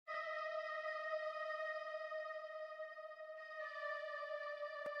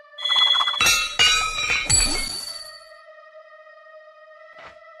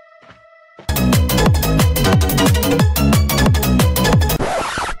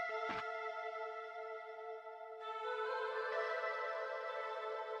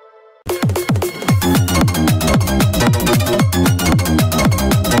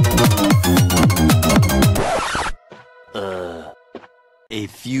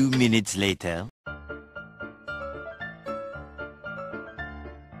few minutes later.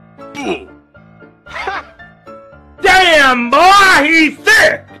 Damn, boy, he's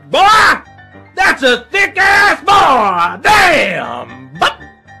thick! Boy! That's a thick-ass boy! Damn! But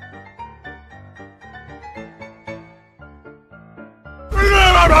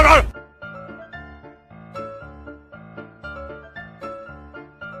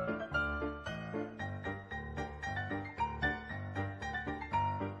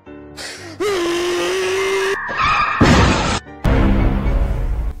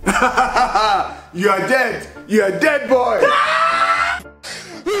You're dead! You're dead, boy!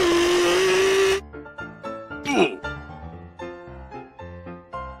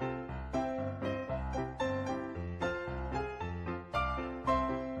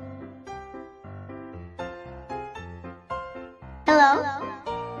 Hello?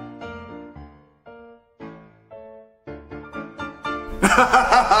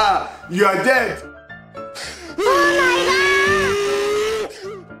 You're dead!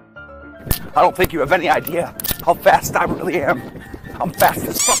 I don't think you have any idea how fast I really am. I'm fast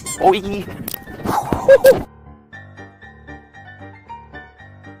as fuck, boy.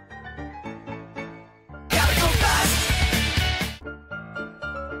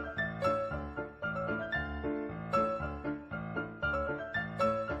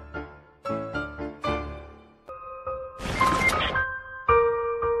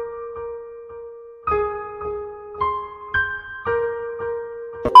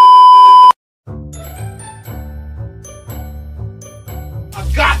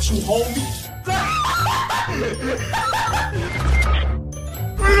 got you, homie!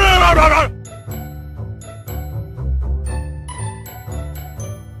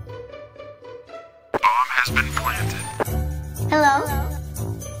 Bomb has been planted. Hello?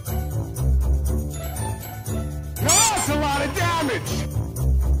 That's a lot of damage!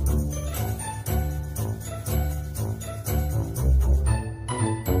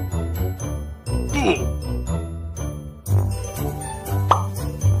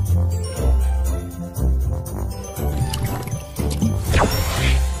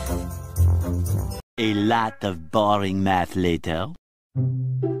 A lot of boring math later.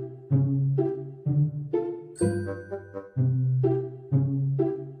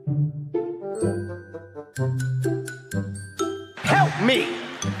 Help me!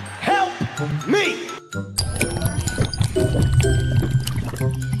 Help me!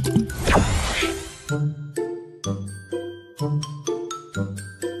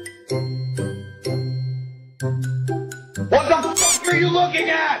 What the fuck are you looking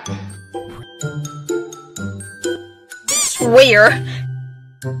at? Where?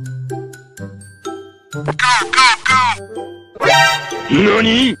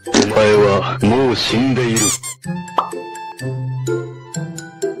 NANI?! お前はもう死んでいる。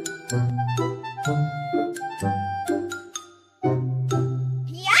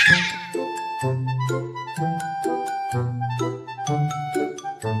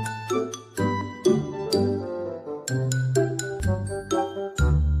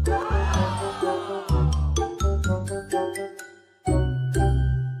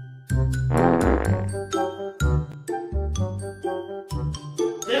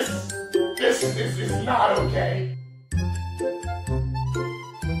This is not okay.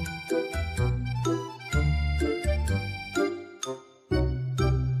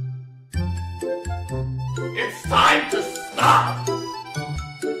 It's time to stop.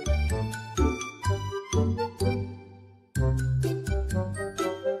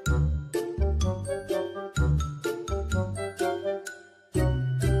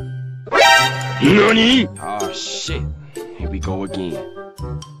 NANI?! Oh shit, here we go again.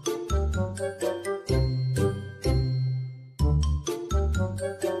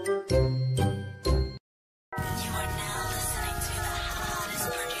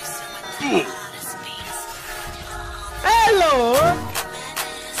 Hello?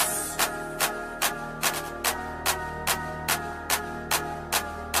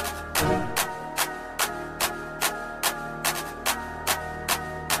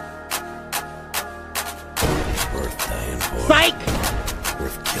 Worth dying for. Psych!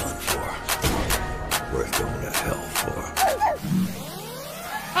 Worth killing for. Worth going to hell for.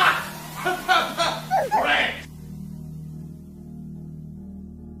 Great.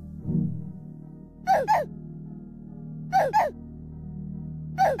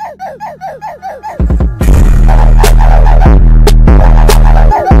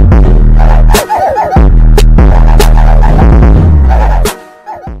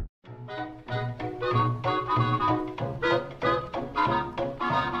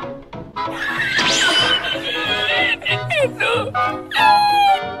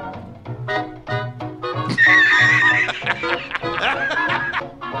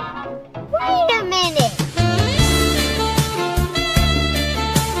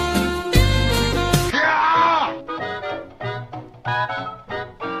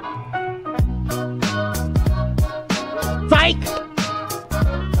 Mike!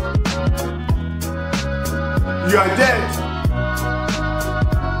 You are dead.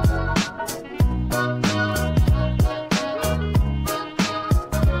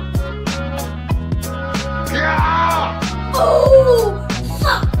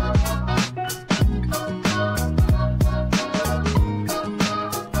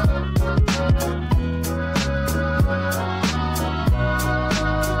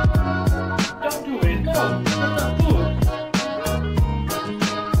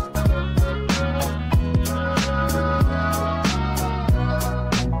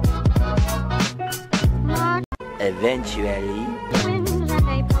 Eventually.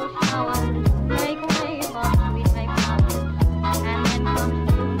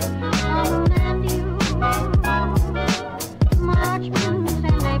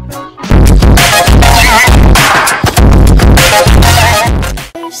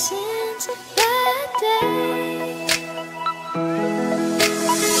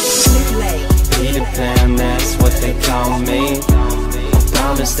 Peter Pan, that's what they call me. I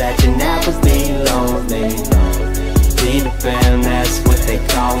promise that you never be lonely. Peter Pan, that's what they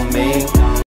call